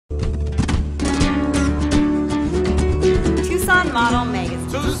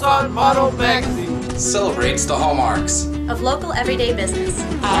Tucson Model Magazine celebrates the hallmarks of local everyday business.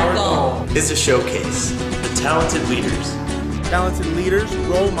 Our goal is to showcase the talented leaders,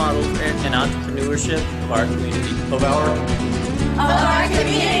 role models, and entrepreneurship of our community. of our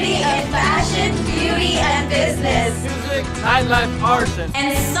community in fashion, beauty, and business. music, nightlife, arts,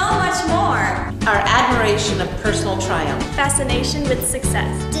 And so much more. Our admiration of personal triumph. Fascination with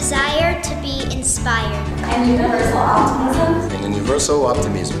success. Desire to be inspired. And universal optimism. and universal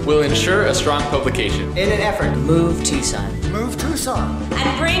optimism. Will ensure a strong publication. in an effort to Move Tucson. move Tucson.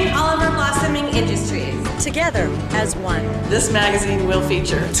 And bring all of our blossoming industries Together as one. This magazine will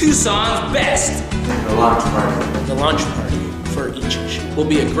feature Tucson's best. The launch party for each issue Will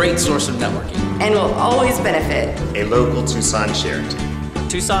be a great source of networking. and will always benefit. a local Tucson charity.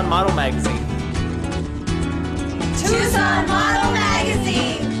 Tucson Model Magazine. Tucson Model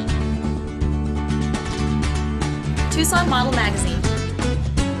Magazine. Tucson Model Magazine.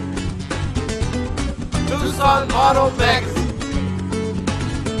 Tucson Model Magazine.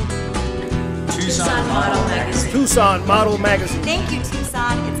 Tucson Model Magazine. Tucson Model Magazine. Thank you,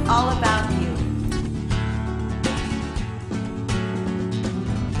 Tucson. It's all about